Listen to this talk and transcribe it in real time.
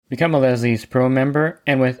Become a Leslie's Pro member,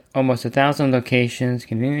 and with almost 1,000 locations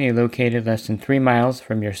conveniently located less than 3 miles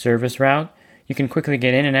from your service route, you can quickly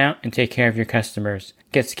get in and out and take care of your customers.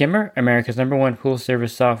 Get Skimmer, America's #1 pool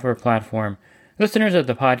service software platform. Listeners of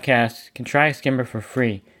the podcast can try Skimmer for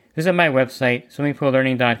free. Visit my website,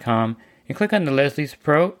 swimmingpoollearning.com, and click on the Leslie's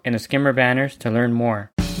Pro and the Skimmer banners to learn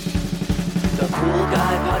more. The Pool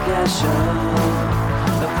Guy Podcast Show.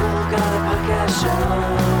 The Pool Guy Podcast Show.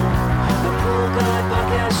 The Pool Guy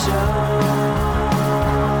Podcast Show.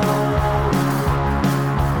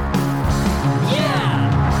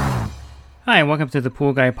 Yeah! Hi, and welcome to the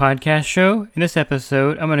Pool Guy Podcast Show. In this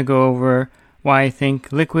episode, I'm going to go over why I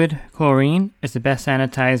think liquid chlorine is the best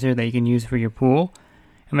sanitizer that you can use for your pool.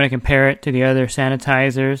 I'm going to compare it to the other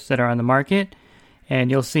sanitizers that are on the market, and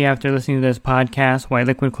you'll see after listening to this podcast why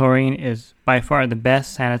liquid chlorine is by far the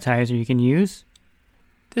best sanitizer you can use.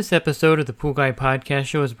 This episode of the Pool Guy Podcast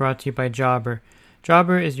Show is brought to you by Jobber.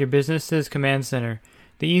 Jobber is your business's command center.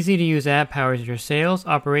 The easy-to-use app powers your sales,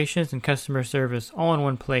 operations, and customer service all in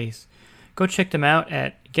one place. Go check them out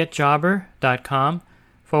at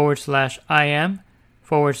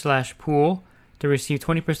getjobber.com/im/pool to receive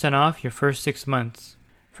 20% off your first 6 months.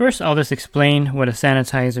 First, I'll just explain what a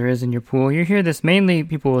sanitizer is in your pool. You hear this mainly,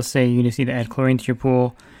 people will say you just need to add chlorine to your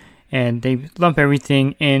pool, and they lump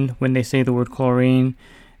everything in when they say the word chlorine.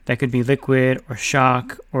 That could be liquid or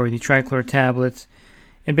shock or the trichlor tablets.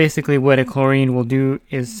 And basically what a chlorine will do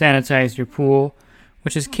is sanitize your pool,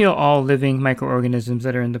 which is kill all living microorganisms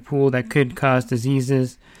that are in the pool that could cause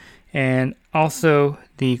diseases. And also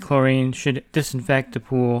the chlorine should disinfect the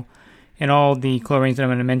pool. And all the chlorines that I'm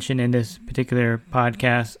going to mention in this particular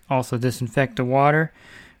podcast also disinfect the water,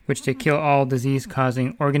 which they kill all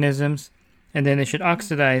disease-causing organisms. And then they should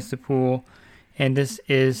oxidize the pool. And this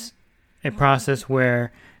is a process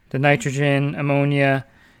where the nitrogen, ammonia,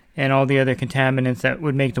 and all the other contaminants that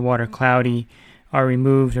would make the water cloudy are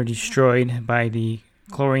removed or destroyed by the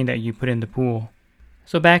chlorine that you put in the pool.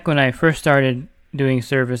 So back when I first started doing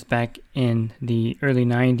service back in the early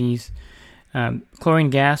 90s, chlorine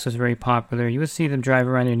gas was very popular. You would see them drive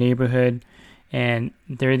around your neighborhood, and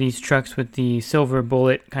there are these trucks with the silver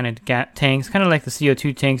bullet kind of tanks, kind of like the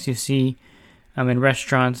CO2 tanks you see in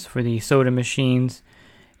restaurants for the soda machines.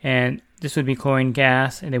 And this would be chlorine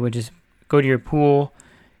gas, and they would just go to your pool,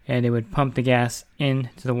 and they would pump the gas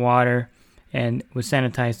into the water, and would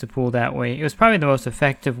sanitize the pool that way. It was probably the most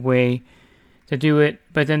effective way to do it,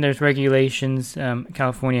 but then there's regulations.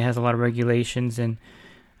 California has a lot of regulations, and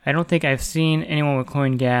I don't think I've seen anyone with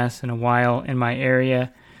chlorine gas in a while in my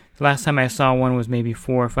area. The last time I saw one was maybe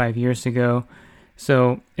 4 or 5 years ago.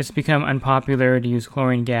 So it's become unpopular to use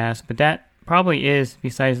chlorine gas, but that probably is,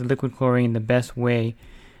 besides the liquid chlorine, the best way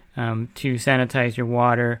to sanitize your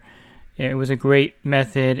water. It was a great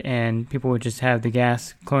method, and people would just have the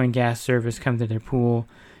chlorine gas service come to their pool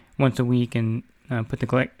once a week and put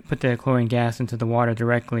the chlorine gas into the water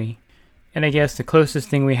directly. And I guess the closest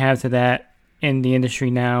thing we have to that in the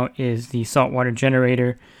industry now is the saltwater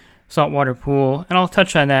generator, saltwater pool, and I'll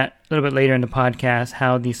touch on that a little bit later in the podcast,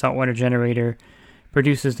 how the saltwater generator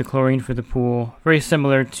produces the chlorine for the pool, very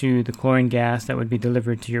similar to the chlorine gas that would be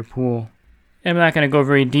delivered to your pool. And I'm not going to go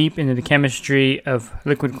very deep into the chemistry of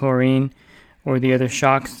liquid chlorine or the other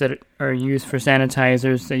shocks that are used for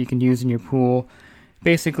sanitizers that you can use in your pool.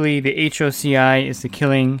 Basically, the HOCI is the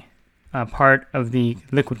killing part of the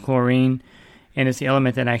liquid chlorine, and it's the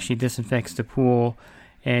element that actually disinfects the pool.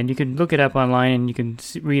 And you can look it up online, and you can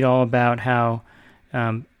read all about how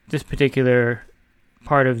this particular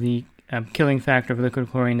part of the killing factor of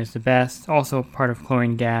liquid chlorine is the best. Also part of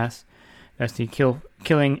chlorine gas. That's the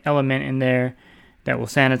killing element in there that will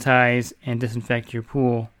sanitize and disinfect your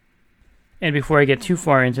pool. And before I get too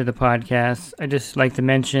far into the podcast, I'd just like to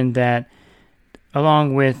mention that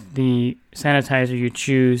along with the sanitizer you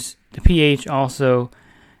choose, the pH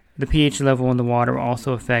level in the water will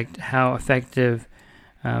also affect how effective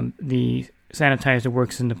the sanitizer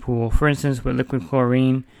works in the pool. For instance, with liquid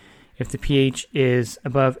chlorine, if the pH is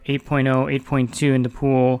above 8.0, 8.2 in the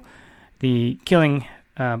pool, the killing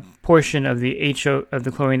portion of the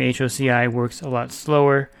chlorine HOCI works a lot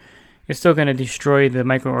slower. It's still going to destroy the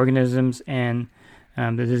microorganisms and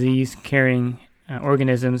the disease-carrying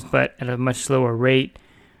organisms, but at a much slower rate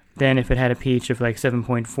than if it had a pH of like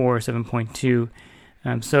 7.4 or 7.2.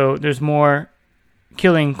 So there's more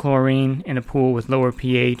killing chlorine in a pool with lower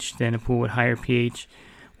pH than a pool with higher pH.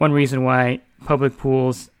 One reason why public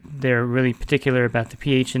pools, they're really particular about the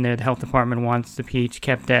pH in there. The health department wants the pH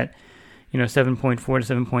kept at 7.4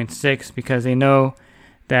 to 7.6 because they know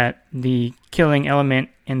that the killing element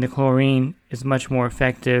in the chlorine is much more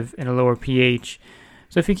effective at a lower pH.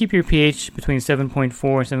 So if you keep your pH between 7.4,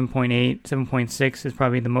 7.8, 7.6 is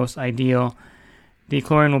probably the most ideal. The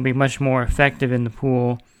chlorine will be much more effective in the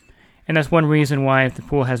pool. And that's one reason why if the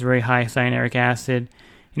pool has very high cyanuric acid,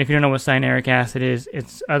 and if you don't know what cyanuric acid is,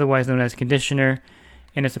 it's otherwise known as conditioner,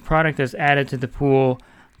 and it's a product that's added to the pool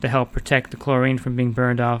to help protect the chlorine from being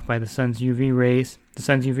burned off by the sun's UV rays. The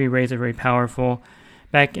sun's UV rays are very powerful.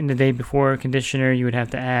 Back in the day before conditioner, you would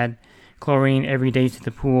have to add chlorine every day to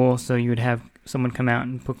the pool, so you would have someone come out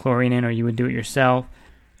and put chlorine in, or you would do it yourself.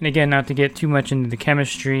 And again, not to get too much into the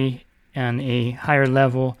chemistry on a higher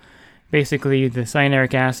level, basically the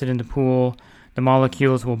cyanuric acid in the pool, the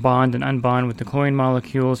molecules will bond and unbond with the chlorine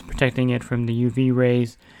molecules, protecting it from the UV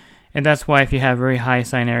rays. And that's why if you have very high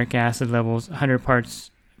cyanuric acid levels, 100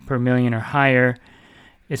 parts per million or higher,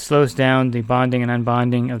 it slows down the bonding and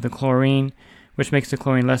unbonding of the chlorine, which makes the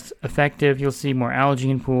chlorine less effective. You'll see more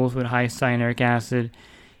algae in pools with high cyanuric acid,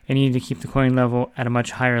 and you need to keep the chlorine level at a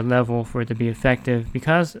much higher level for it to be effective,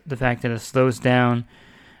 because the fact that it slows down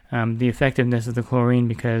the effectiveness of the chlorine,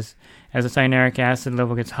 because as the cyanuric acid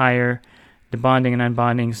level gets higher, the bonding and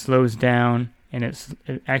unbonding slows down, and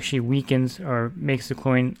it actually weakens or makes the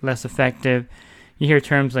chlorine less effective. You hear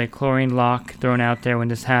terms like chlorine lock thrown out there when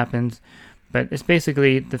this happens, but it's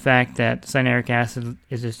basically the fact that cyanuric acid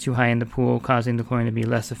is just too high in the pool, causing the chlorine to be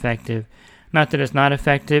less effective. Not that it's not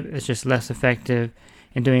effective, it's just less effective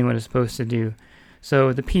in doing what it's supposed to do.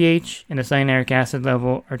 So the pH and the cyanuric acid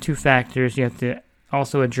level are two factors you have to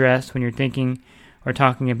also address when you're thinking or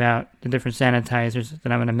talking about the different sanitizers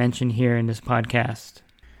that I'm going to mention here in this podcast.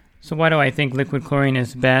 So why do I think liquid chlorine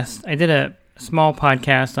is best? I did a small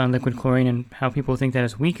podcast on liquid chlorine and how people think that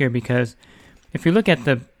it's weaker, because if you look at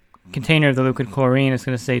the container of the liquid chlorine, it's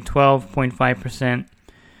going to say 12.5%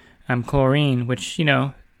 chlorine, which,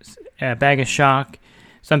 a bag of shock,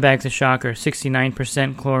 some bags of shock are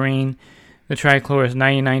 69% chlorine. The trichlor is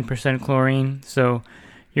 99% chlorine. So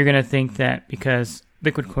you're going to think that because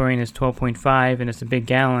liquid chlorine is 12.5 and it's a big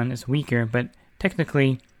gallon, it's weaker, but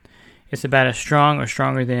technically it's about as strong or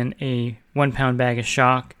stronger than a 1 pound bag of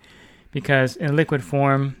shock, because in liquid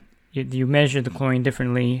form, you measure the chlorine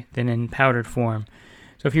differently than in powdered form.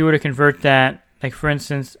 So if you were to convert that, like for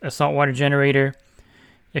instance, a saltwater generator,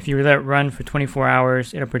 if you let it run for 24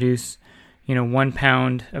 hours, it'll produce, 1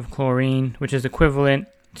 pound of chlorine, which is equivalent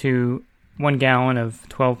to 1 gallon of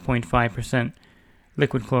 12.5%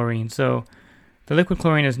 liquid chlorine. So the liquid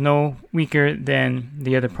chlorine is no weaker than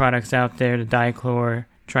the other products out there, the dichlor,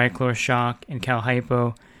 trichlor shock, and cal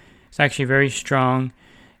hypo. It's actually very strong,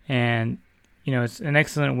 and it's an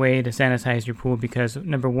excellent way to sanitize your pool because,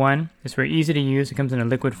 number one, it's very easy to use. It comes in a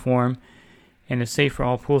liquid form, and it's safe for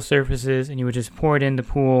all pool surfaces, and you would just pour it in the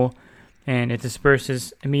pool, and it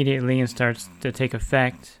disperses immediately and starts to take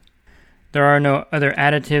effect. There are no other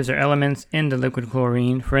additives or elements in the liquid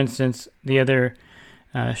chlorine. For instance, the other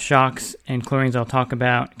shocks and chlorines I'll talk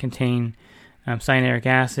about contain cyanuric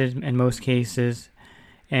acid in most cases.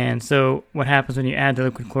 And so what happens when you add the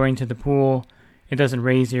liquid chlorine to the pool, it doesn't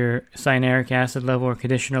raise your cyanuric acid level or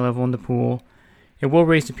conditioner level in the pool. It will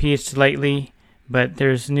raise the pH slightly, but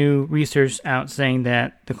there's new research out saying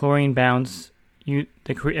that the chlorine bounce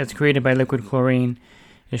that's created by liquid chlorine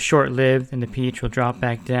is short-lived and the pH will drop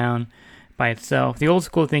back down by itself. The old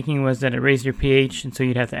school thinking was that it raised your pH, and so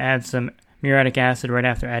you'd have to add some muriatic acid right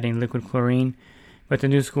after adding liquid chlorine. But the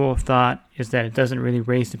new school of thought is that it doesn't really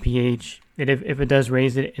raise the pH. If it does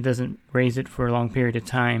raise it, it doesn't raise it for a long period of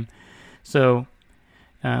time. So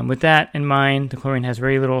with that in mind, the chlorine has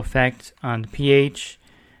very little effect on the pH,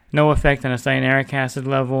 no effect on a cyanuric acid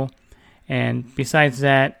level, and besides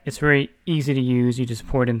that, it's very easy to use. You just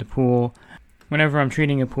pour it in the pool. Whenever I'm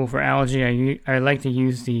treating a pool for algae, I like to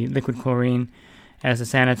use the liquid chlorine as a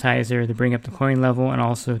sanitizer to bring up the chlorine level, and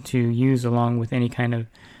also to use along with any kind of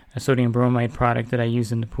a sodium bromide product that I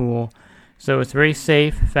use in the pool. So it's very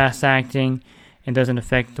safe, fast-acting, and doesn't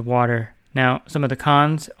affect the water. Now, some of the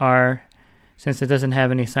cons are, since it doesn't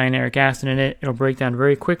have any cyanuric acid in it, it'll break down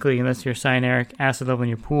very quickly unless your cyanuric acid level in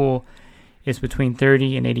your pool is between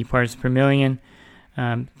 30 and 80 parts per million.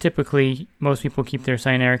 Typically, most people keep their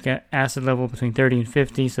cyanuric acid level between 30 and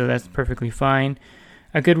 50, so that's perfectly fine.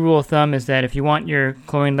 A good rule of thumb is that if you want your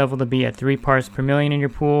chlorine level to be at 3 parts per million in your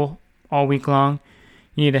pool all week long,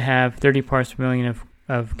 you need to have 30 parts per million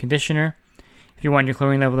of conditioner. If you want your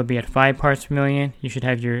chlorine level to be at 5 parts per million, you should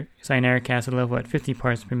have your cyanuric acid level at 50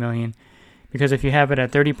 parts per million. Because if you have it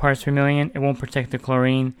at 30 parts per million, it won't protect the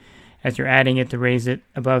chlorine as you're adding it to raise it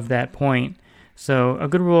above that point. So a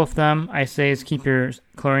good rule of thumb, I say, is keep your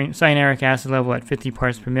cyanuric acid level at 50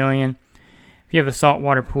 parts per million. If you have a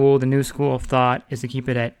saltwater pool, the new school of thought is to keep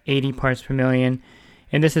it at 80 parts per million.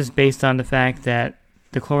 And this is based on the fact that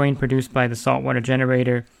the chlorine produced by the saltwater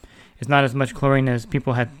generator is not as much chlorine as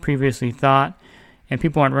people had previously thought, and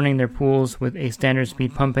people aren't running their pools with a standard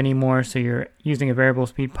speed pump anymore, so you're using a variable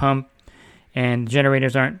speed pump, and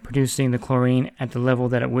generators aren't producing the chlorine at the level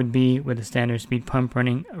that it would be with a standard speed pump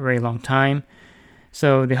running a very long time.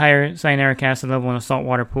 So the higher cyanuric acid level in a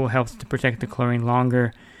saltwater pool helps to protect the chlorine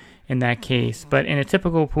longer in that case. But in a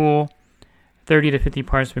typical pool, 30 to 50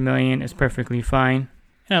 parts per million is perfectly fine.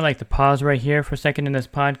 And I'd like to pause right here for a second in this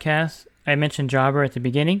podcast. I mentioned Jobber at the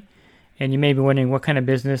beginning, and you may be wondering what kind of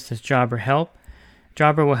business does Jobber help.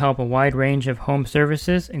 Jobber will help a wide range of home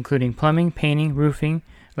services, including plumbing, painting, roofing,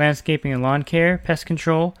 landscaping and lawn care, pest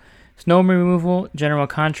control, snow removal, general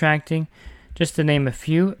contracting, just to name a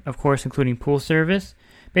few, of course including pool service.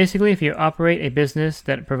 Basically, if you operate a business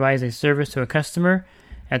that provides a service to a customer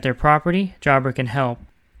at their property, Jobber can help.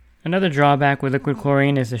 Another drawback with liquid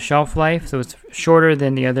chlorine is the shelf life, so it's shorter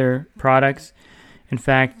than the other products. In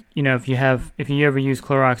fact, if you ever use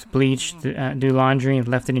Clorox bleach to do laundry and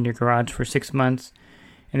left it in your garage for 6 months,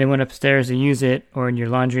 and then went upstairs to use it or in your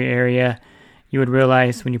laundry area, you would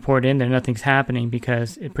realize when you pour it in there, nothing's happening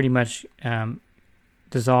because it pretty much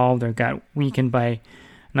dissolved or got weakened by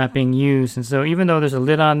not being used. And so even though there's a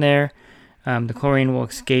lid on there, the chlorine will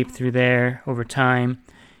escape through there over time.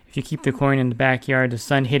 If you keep the chlorine in the backyard, the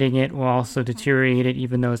sun hitting it will also deteriorate it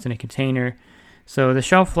even though it's in a container. So the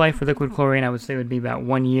shelf life for liquid chlorine, I would say, would be about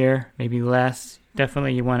 1 year, maybe less.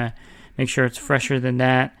 Definitely you want to make sure it's fresher than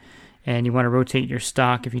that, and you want to rotate your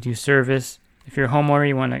stock if you do service. If you're a homeowner,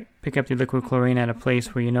 you want to pick up the liquid chlorine at a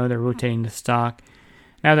place where you know they're rotating the stock.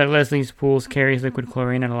 Now that Leslie's Pools carries liquid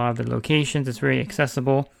chlorine at a lot of the locations, it's very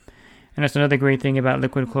accessible. And that's another great thing about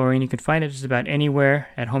liquid chlorine. You can find it just about anywhere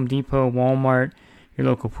at Home Depot, Walmart, your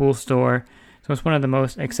local pool store. So it's one of the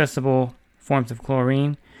most accessible forms of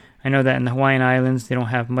chlorine. I know that in the Hawaiian Islands, they don't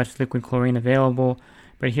have much liquid chlorine available,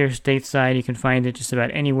 but here stateside, you can find it just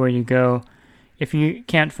about anywhere you go. If you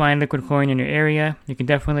can't find liquid chlorine in your area, you can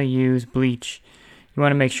definitely use bleach. You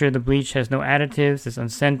want to make sure the bleach has no additives, it's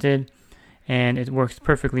unscented, and it works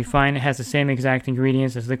perfectly fine. It has the same exact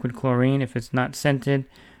ingredients as liquid chlorine if it's not scented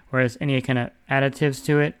or has any kind of additives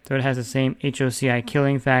to it. So it has the same HOCI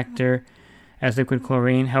killing factor as liquid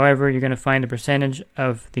chlorine. However, you're going to find the percentage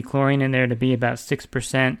of the chlorine in there to be about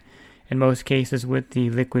 6% in most cases with the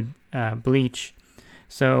liquid bleach.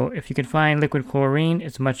 So if you can find liquid chlorine,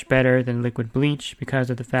 it's much better than liquid bleach because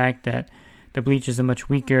of the fact that the bleach is a much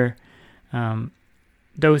weaker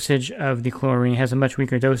dosage of the chlorine, has a much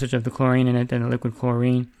weaker dosage of the chlorine in it than the liquid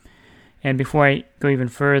chlorine. And before I go even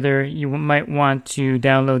further, you might want to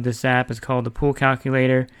download this app. It's called the Pool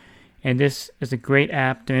Calculator, and this is a great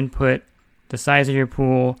app to input the size of your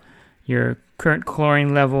pool, your current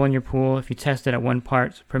chlorine level in your pool. If you test it at 1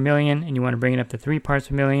 part per million and you want to bring it up to 3 parts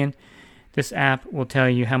per million, this app will tell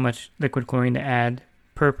you how much liquid chlorine to add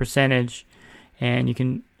per percentage, and you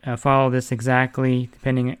can follow this exactly.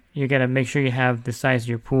 You got to make sure you have the size of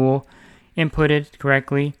your pool inputted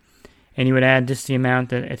correctly, and you would add just the amount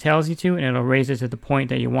that it tells you to, and it'll raise it to the point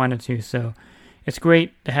that you want it to. So it's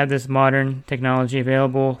great to have this modern technology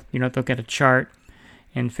available. You don't have to look at a chart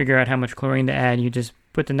and figure out how much chlorine to add. You just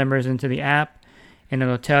put the numbers into the app, and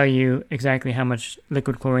it'll tell you exactly how much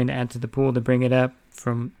liquid chlorine to add to the pool to bring it up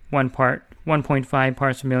from 1.5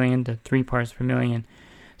 parts per million to 3 parts per million.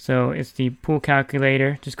 So it's the Pool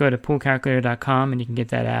Calculator. Just go to poolcalculator.com and you can get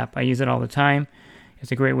that app. I use it all the time.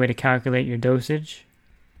 It's a great way to calculate your dosage.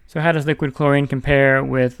 So how does liquid chlorine compare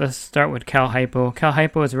with, let's start with Cal Hypo. Cal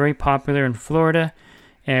Hypo is very popular in Florida,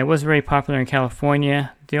 and it was very popular in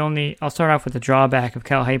California. I'll start off with the drawback of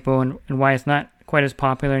Cal Hypo and why it's not quite as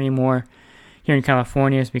popular anymore here in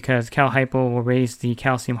California is because Cal Hypo will raise the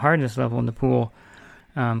calcium hardness level in the pool.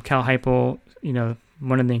 Cal Hypo,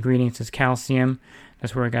 one of the ingredients is calcium.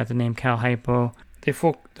 That's where I got the name Cal Hypo. The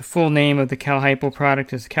full name of the Cal Hypo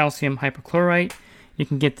product is calcium hypochlorite. You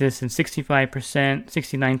can get this in 65%,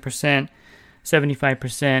 69%,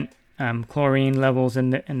 75% chlorine levels in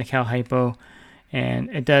the Cal Hypo, and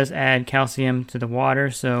it does add calcium to the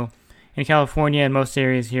water. So in California and most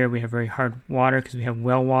areas here, we have very hard water because we have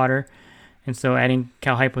well water, and so adding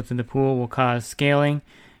Cal Hypo to the pool will cause scaling.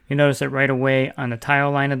 You notice it right away on the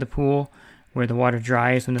tile line of the pool where the water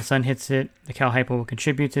dries when the sun hits it. The Cal Hypo will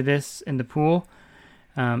contribute to this in the pool.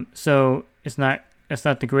 So it's not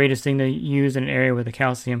the greatest thing to use in an area where the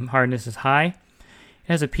calcium hardness is high. It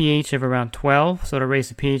has a pH of around 12, so it'll raise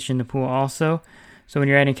the pH in the pool also. So when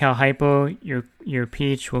you're adding Cal Hypo, your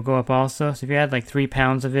pH will go up also. So if you add like 3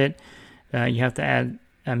 pounds of it, you have to add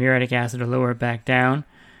muriatic acid to lower it back down.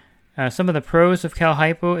 Some of the pros of Cal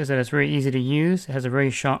Hypo is that it's very easy to use. It has a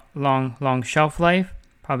very long shelf life,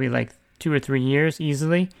 probably like 2 or 3 years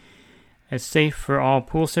easily. It's safe for all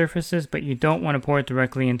pool surfaces, but you don't want to pour it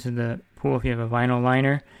directly into the pool if you have a vinyl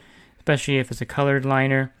liner, especially if it's a colored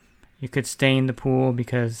liner. You could stain the pool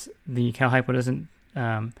because the cal hypo doesn't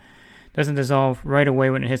dissolve right away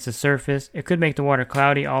when it hits the surface. It could make the water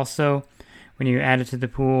cloudy also when you add it to the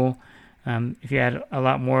pool. If you add a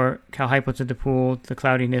lot more cal hypo to the pool, the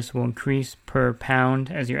cloudiness will increase per pound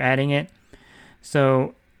as you're adding it.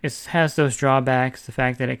 So it has those drawbacks, the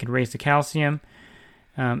fact that it could raise the calcium.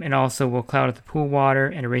 It also will cloud out the pool water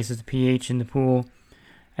and it raises the pH in the pool.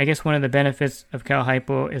 I guess one of the benefits of cal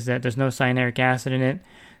hypo is that there's no cyanuric acid in it,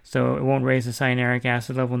 so it won't raise the cyanuric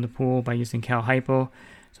acid level in the pool by using cal hypo.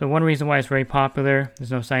 So one reason why it's very popular,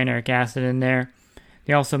 there's no cyanuric acid in there.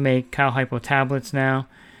 They also make cal hypo tablets now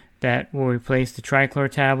that will replace the trichlor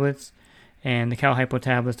tablets, and the cal hypo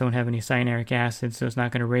tablets don't have any cyanuric acid, so it's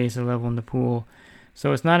not going to raise the level in the pool.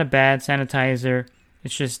 So it's not a bad sanitizer.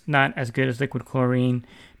 It's just not as good as liquid chlorine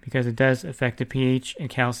because it does affect the pH and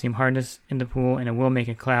calcium hardness in the pool, and it will make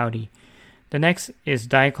it cloudy. The next is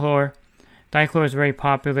dichlor. Dichlor is very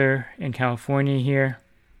popular in California here.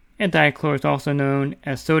 And dichlor is also known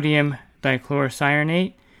as sodium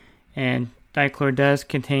dichlorocyanate, and dichlor does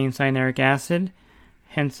contain cyanuric acid,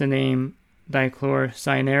 hence the name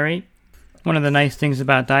dichlorocyanate. One of the nice things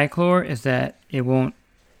about dichlor is that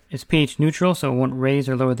it's pH neutral, so it won't raise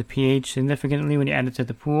or lower the pH significantly when you add it to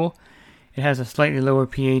the pool. It has a slightly lower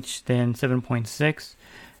pH than 7.6,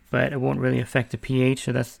 but it won't really affect the pH,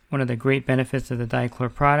 so that's one of the great benefits of the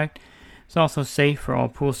dichlor product. It's also safe for all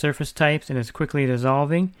pool surface types, and it's quickly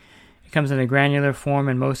dissolving. It comes in a granular form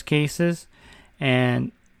in most cases,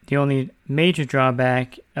 and the only major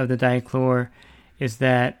drawback of the dichlor is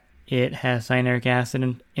that it has cyanuric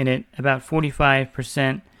acid in it. About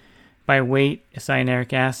 45% by weight is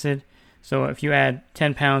cyanuric acid. So if you add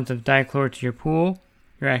 10 pounds of dichlor to your pool,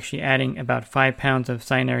 you're actually adding about 5 pounds of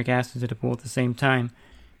cyanuric acid to the pool at the same time.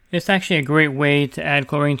 It's actually a great way to add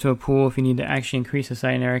chlorine to a pool if you need to actually increase the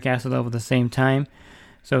cyanuric acid level at the same time.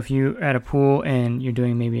 So if you're at a pool and you're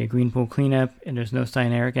doing maybe a green pool cleanup and there's no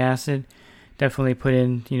cyanuric acid, definitely put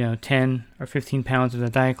in 10 or 15 pounds of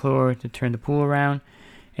the dichlor to turn the pool around,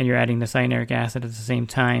 and you're adding the cyanuric acid at the same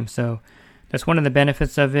time. So that's one of the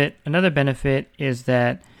benefits of it. Another benefit is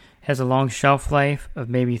that it has a long shelf life of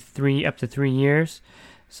maybe 3 up to 3 years.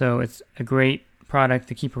 So it's a great product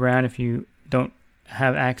to keep around if you don't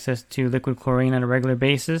have access to liquid chlorine on a regular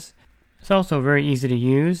basis. It's also very easy to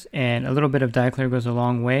use, and a little bit of dichlor goes a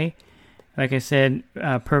long way. Like I said,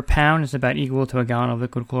 per pound is about equal to a gallon of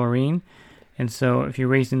liquid chlorine. And so if you're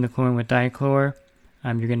raising the chlorine with dichlor,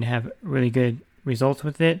 you're going to have really good results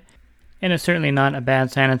with it. And it's certainly not a bad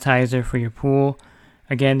sanitizer for your pool.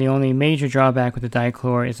 Again, the only major drawback with the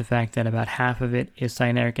dichlor is the fact that about half of it is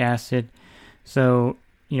cyanuric acid. So,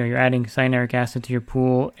 you're adding cyanuric acid to your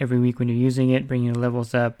pool every week when you're using it, bringing the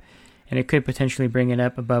levels up, and it could potentially bring it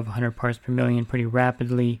up above 100 parts per million pretty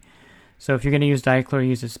rapidly. So if you're going to use dichlor,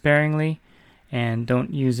 use it sparingly, and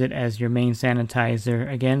don't use it as your main sanitizer.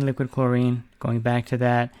 Again, liquid chlorine, going back to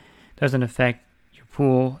that, doesn't affect your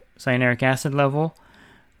pool cyanuric acid level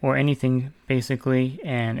or anything basically,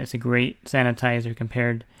 and it's a great sanitizer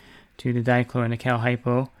compared to the dichlor and the cal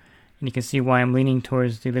hypo. And you can see why I'm leaning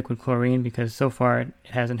towards the liquid chlorine, because so far it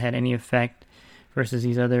hasn't had any effect versus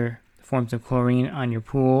these other forms of chlorine on your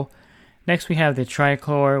pool. Next we have the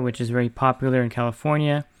trichlor, which is very popular in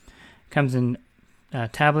California. It comes in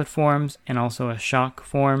tablet forms and also a shock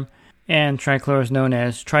form. And trichlor is known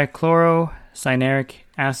as trichlorocyanuric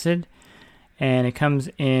acid. And it comes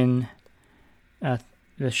in,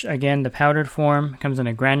 the powdered form. It comes in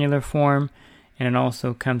a granular form. And it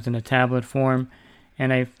also comes in a tablet form.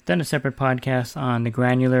 And I've done a separate podcast on the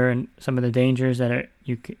granular and some of the dangers that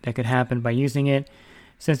could happen by using it.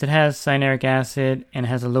 Since it has cyanuric acid and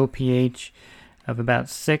has a low pH of about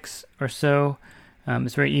 6 or so,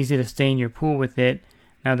 it's very easy to stain your pool with it.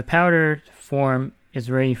 Now the powdered form is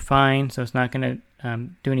very fine, so it's not going to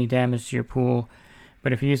do any damage to your pool.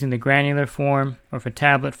 But if you're using the granular form, or if a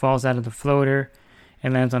tablet falls out of the floater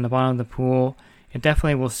and lands on the bottom of the pool, it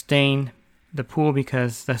definitely will stain the pool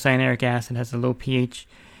because the cyanuric acid has a low pH.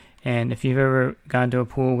 And if you've ever gone to a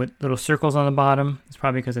pool with little circles on the bottom, it's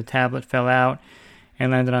probably because a tablet fell out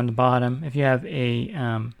and landed on the bottom. If you have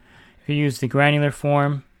if you use the granular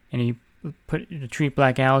form and you treat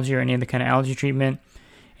black algae or any other kind of algae treatment,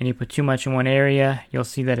 and you put too much in one area, you'll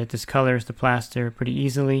see that it discolors the plaster pretty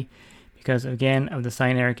easily because, again, of the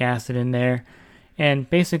cyanuric acid in there. And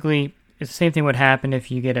basically, it's the same thing would happen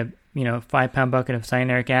if you get a 5-pound bucket of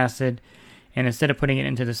cyanuric acid, and instead of putting it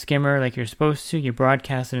into the skimmer like you're supposed to, you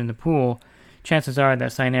broadcast it in the pool. chances are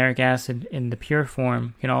that cyanuric acid in the pure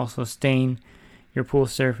form can also stain your pool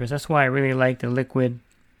surface. That's why I really like the liquid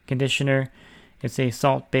conditioner. It's a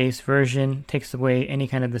salt-based version, takes away any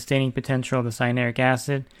kind of the staining potential of the cyanuric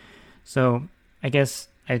acid. So I guess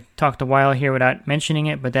I talked a while here without mentioning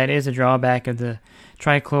it, but that is a drawback of the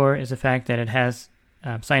trichlor, is the fact that it has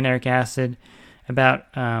cyanuric acid.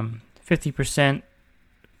 About 50%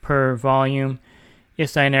 per volume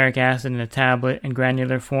is cyanuric acid in a tablet and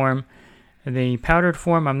granular form. The powdered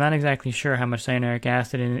form, I'm not exactly sure how much cyanuric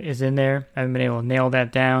acid is in there. I haven't been able to nail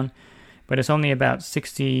that down, but it's only about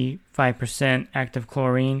 65% active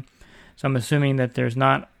chlorine. So I'm assuming that there's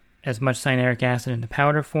not as much cyanuric acid in the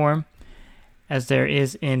powder form as there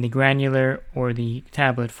is in the granular or the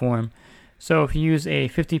tablet form. So if you use a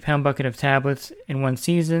 50-pound bucket of tablets in one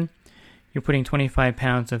season, you're putting 25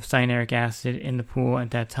 pounds of cyanuric acid in the pool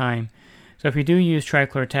at that time. So if you do use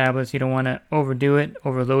trichlor tablets, you don't want to overdo it,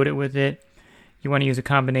 overload it with it. You want to use a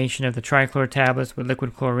combination of the trichlor tablets with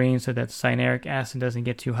liquid chlorine so that cyanuric acid doesn't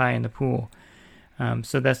get too high in the pool.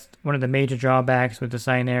 So that's one of the major drawbacks with the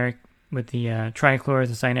trichlor,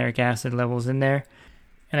 the cyanuric acid levels in there.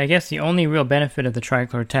 And I guess the only real benefit of the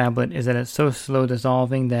trichlor tablet is that it's so slow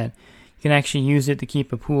dissolving that you can actually use it to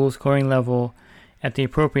keep a pool's chlorine level at the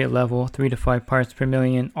appropriate level, 3 to 5 parts per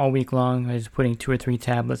million, all week long by just putting 2 or 3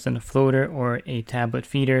 tablets in a floater or a tablet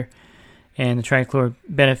feeder. And the trichlor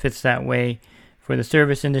benefits that way for the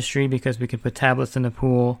service industry because we can put tablets in the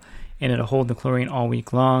pool and it'll hold the chlorine all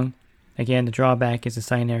week long. Again, the drawback is the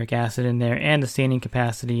cyanuric acid in there and the staining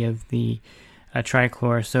capacity of the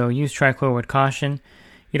trichlor. So use trichlor with caution.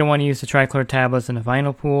 You don't want to use the trichlor tablets in a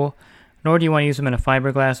vinyl pool, nor do you want to use them in a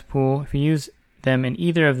fiberglass pool. If you use them in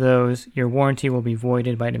either of those, your warranty will be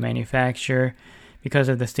voided by the manufacturer because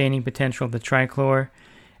of the staining potential of the trichlor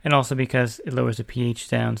and also because it lowers the pH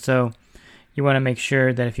down. So you want to make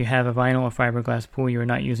sure that if you have a vinyl or fiberglass pool, you are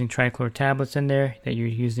not using trichlor tablets in there, that you're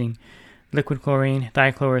using liquid chlorine.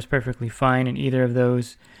 Dichlor is perfectly fine in either of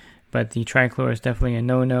those, but the trichlor is definitely a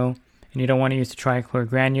no-no. And you don't want to use the trichlor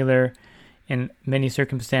granular in many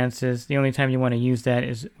circumstances. The only time you want to use that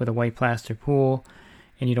is with a white plaster pool,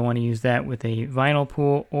 and you don't want to use that with a vinyl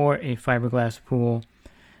pool or a fiberglass pool.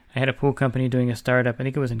 I had a pool company doing a startup, I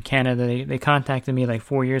think it was in Canada. They contacted me like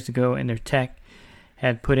 4 years ago, and their tech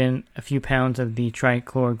had put in a few pounds of the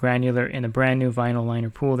trichlor granular in a brand new vinyl liner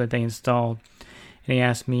pool that they installed. And he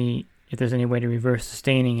asked me if there's any way to reverse the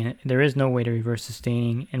staining, and there is no way to reverse the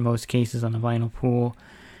staining in most cases on a vinyl pool.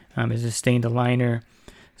 It's just stained the liner.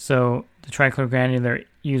 So the trichlor granular,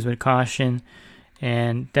 use with caution,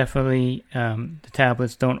 and definitely the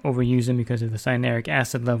tablets, don't overuse them because of the cyanuric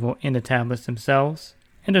acid level in the tablets themselves.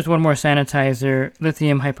 And there's one more sanitizer,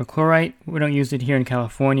 lithium hypochlorite. We don't use it here in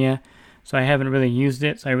California, so I haven't really used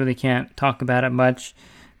it, so I really can't talk about it much.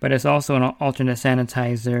 But it's also an alternate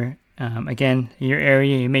sanitizer. Again, in your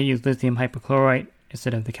area, you may use lithium hypochlorite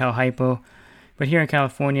instead of the Cal Hypo. But here in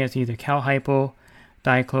California, it's either Cal Hypo,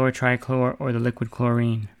 dichlor, trichlor, or the liquid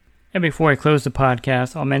chlorine. And before I close the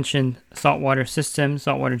podcast, I'll mention saltwater system,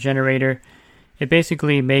 saltwater generator. It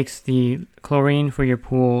basically makes the chlorine for your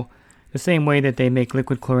pool the same way that they make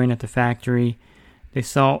liquid chlorine at the factory. The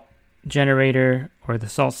salt generator or the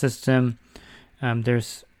salt system,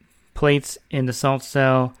 there's plates in the salt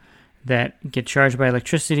cell that get charged by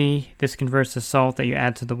electricity. This converts the salt that you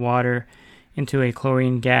add to the water into a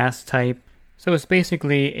chlorine gas type. So it's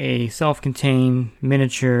basically a self-contained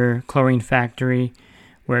miniature chlorine factory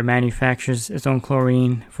where it manufactures its own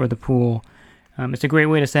chlorine for the pool. It's a great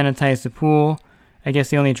way to sanitize the pool. I guess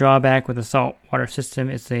the only drawback with the saltwater system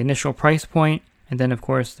is the initial price point, and then of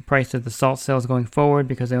course the price of the salt cells going forward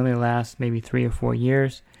because they only last maybe 3 or 4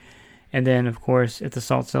 years. And then of course if the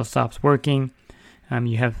salt cell stops working,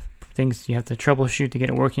 you have things you have to troubleshoot to get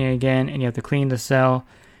it working again, and you have to clean the cell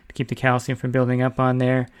to keep the calcium from building up on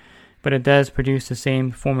there. But it does produce the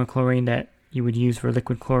same form of chlorine that you would use for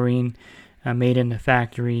liquid chlorine made in the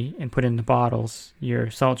factory and put in the bottles. Your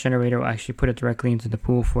salt generator will actually put it directly into the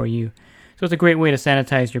pool for you. So it's a great way to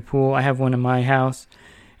sanitize your pool. I have one in my house,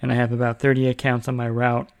 and I have about 30 accounts on my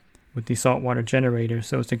route with the saltwater generator.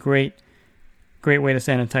 So it's a great way to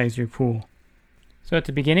sanitize your pool. So at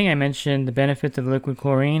the beginning, I mentioned the benefits of liquid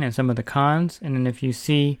chlorine and some of the cons. And then if you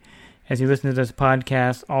see, as you listen to this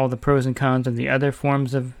podcast, all the pros and cons of the other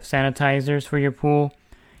forms of sanitizers for your pool,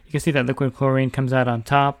 you can see that liquid chlorine comes out on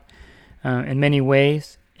top in many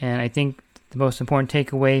ways. And I think the most important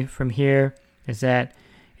takeaway from here is that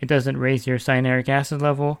it doesn't raise your cyanuric acid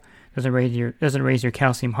level, doesn't raise your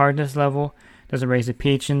calcium hardness level, doesn't raise the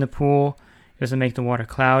pH in the pool, doesn't make the water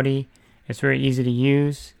cloudy. It's very easy to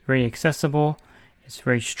use, very accessible, It's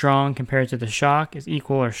very strong compared to the shock. It's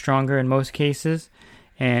equal or stronger in most cases.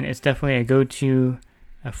 And it's definitely a go-to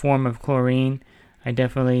form of chlorine. I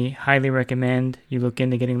definitely highly recommend you look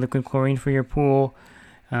into getting liquid chlorine for your pool.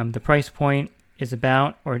 The price point is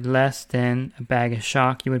about or less than a bag of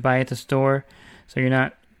shock you would buy at the store. So you're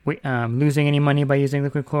not losing any money by using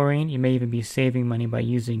liquid chlorine. You may even be saving money by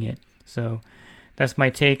using it. So that's my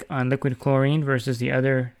take on liquid chlorine versus the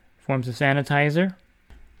other forms of sanitizer.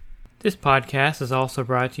 This podcast is also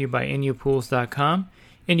brought to you by InyoPools.com.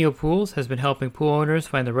 Inyo Pools has been helping pool owners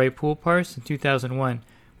find the right pool parts since 2001.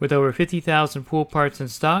 With over 50,000 pool parts in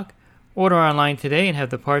stock, order online today and have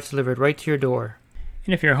the parts delivered right to your door.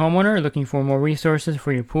 And if you're a homeowner looking for more resources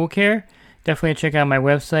for your pool care, definitely check out my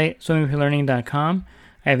website, swimmingpoollearning.com.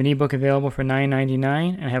 I have an ebook available for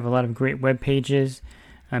 $9.99, and I have a lot of great web pages.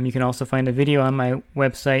 You can also find a video on my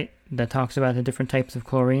website that talks about the different types of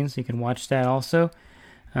chlorine, so you can watch that also.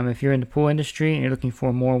 If you're in the pool industry and you're looking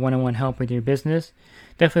for more one-on-one help with your business,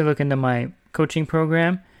 definitely look into my coaching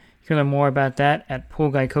program. You can learn more about that at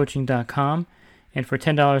poolguycoaching.com. And for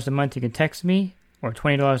 $10 a month, you can text me, or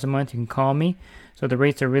 $20 a month, you can call me. So the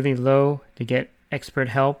rates are really low to get expert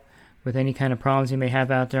help with any kind of problems you may have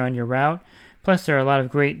out there on your route. Plus, there are a lot of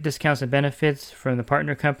great discounts and benefits from the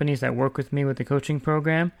partner companies that work with me with the coaching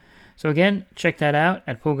program. So again, check that out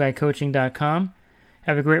at poolguycoaching.com.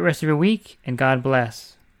 Have a great rest of your week, and God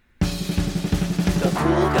bless. The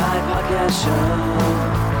Pool Guy Podcast Show.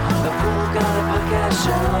 The Pool Guy Podcast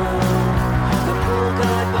Show. The Pool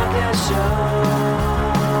Guy Podcast Show.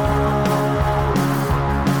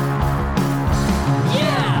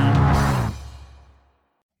 Yeah!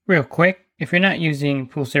 Real quick, if you're not using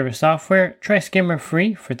pool service software, try Skimmer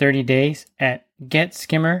free for 30 days at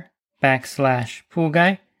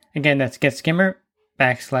getskimmer.com/poolguy. Again, that's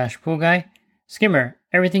getskimmer.com/poolguy. Skimmer,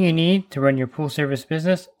 everything you need to run your pool service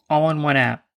business all in one app.